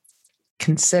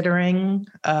 considering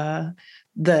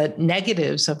the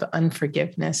negatives of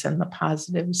unforgiveness and the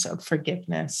positives of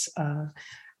forgiveness,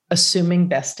 assuming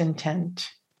best intent,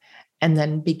 and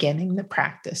then beginning the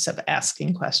practice of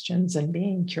asking questions and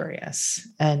being curious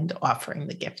and offering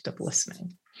the gift of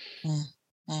listening.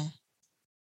 Mm-hmm.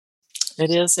 It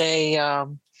is a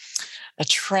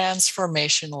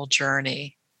transformational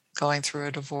journey going through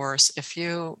a divorce if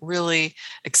you really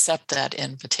accept that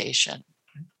invitation.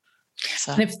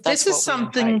 So and if this is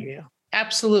something,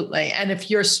 absolutely. And if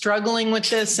you're struggling with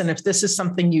this, and if this is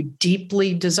something you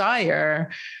deeply desire,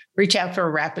 reach out for a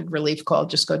rapid relief call.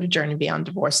 Just go to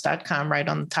JourneyBeyondDivorce.com. Right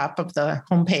on the top of the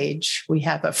homepage, we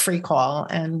have a free call,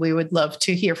 and we would love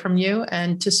to hear from you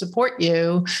and to support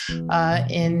you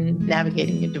in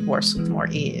navigating your divorce with more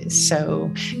ease.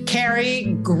 So,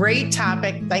 Carrie, great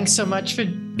topic. Thanks so much for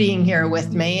being here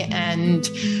with me. And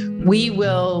we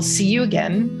will see you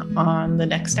again on the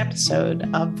next episode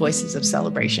of Voices of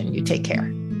Celebration. You take care.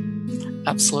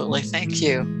 Absolutely. Thank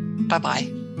you.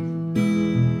 Bye-bye.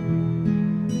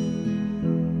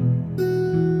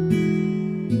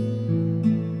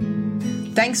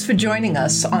 Thanks for joining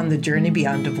us on the Journey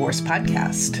Beyond Divorce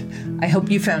podcast. I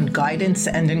hope you found guidance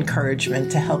and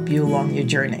encouragement to help you along your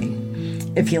journey.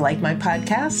 If you like my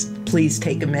podcast, please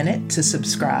take a minute to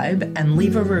subscribe and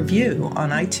leave a review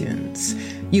on iTunes.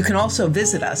 You can also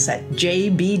visit us at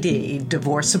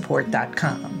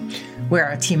jbddivorcesupport.com, where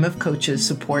our team of coaches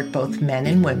support both men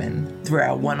and women through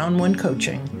our one-on-one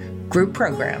coaching, group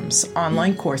programs,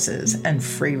 online courses, and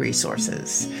free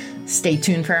resources. Stay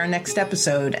tuned for our next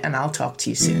episode, and I'll talk to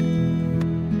you soon.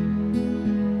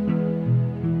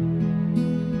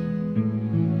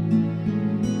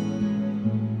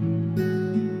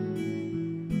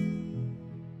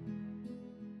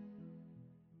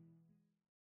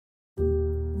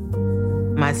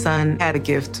 My son had a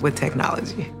gift with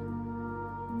technology.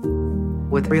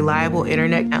 With reliable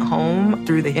internet at home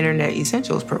through the Internet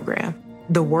Essentials program,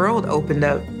 the world opened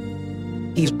up.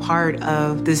 He's part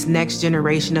of this next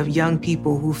generation of young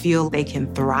people who feel they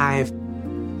can thrive.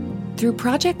 Through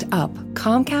Project UP,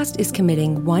 Comcast is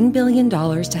committing $1 billion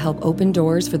to help open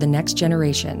doors for the next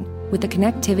generation with the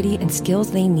connectivity and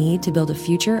skills they need to build a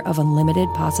future of unlimited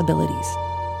possibilities.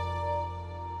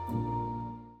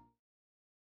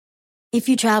 If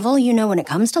you travel, when it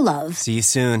comes to love. See you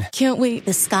soon. Can't wait.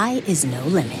 The sky is no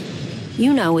limit.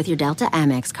 You know with your Delta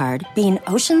Amex card, being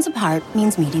oceans apart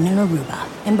means meeting in Aruba.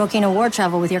 And booking a war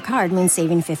travel with your card means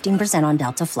saving 15% on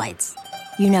Delta flights.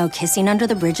 You know kissing under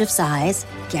the Bridge of Sighs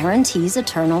guarantees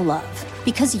eternal love.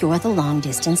 Because you're the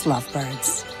long-distance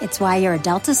lovebirds. It's why you're a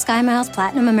Delta SkyMiles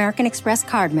Platinum American Express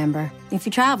card member. If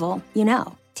you travel, you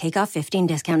know. Take off 15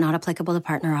 discount not applicable to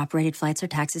partner-operated flights or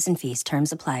taxes and fees.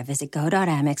 Terms apply. Visit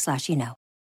go.amex/you-know.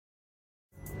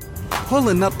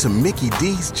 Pulling up to Mickey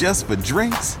D's just for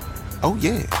drinks? Oh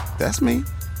yeah, that's me.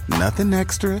 Nothing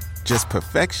extra, just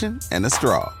perfection and a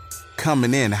straw.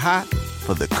 Coming in hot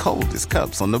for the coldest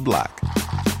cups on the block.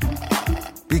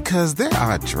 Because there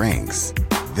are drinks.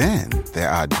 Then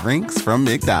there are drinks from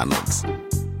McDonald's.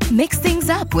 Mix things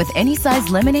up with any size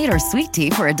lemonade or sweet tea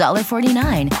for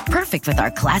 $1.49. Perfect with our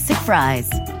classic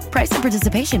fries. Price and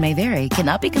participation may vary.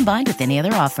 Cannot be combined with any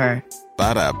other offer.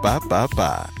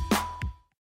 Ba-da-ba-ba-ba.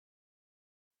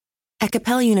 At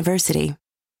Capella University,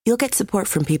 you'll get support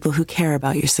from people who care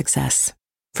about your success.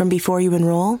 From before you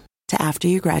enroll to after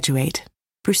you graduate,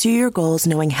 pursue your goals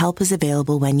knowing help is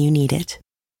available when you need it.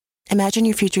 Imagine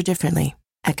your future differently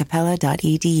at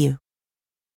capella.edu.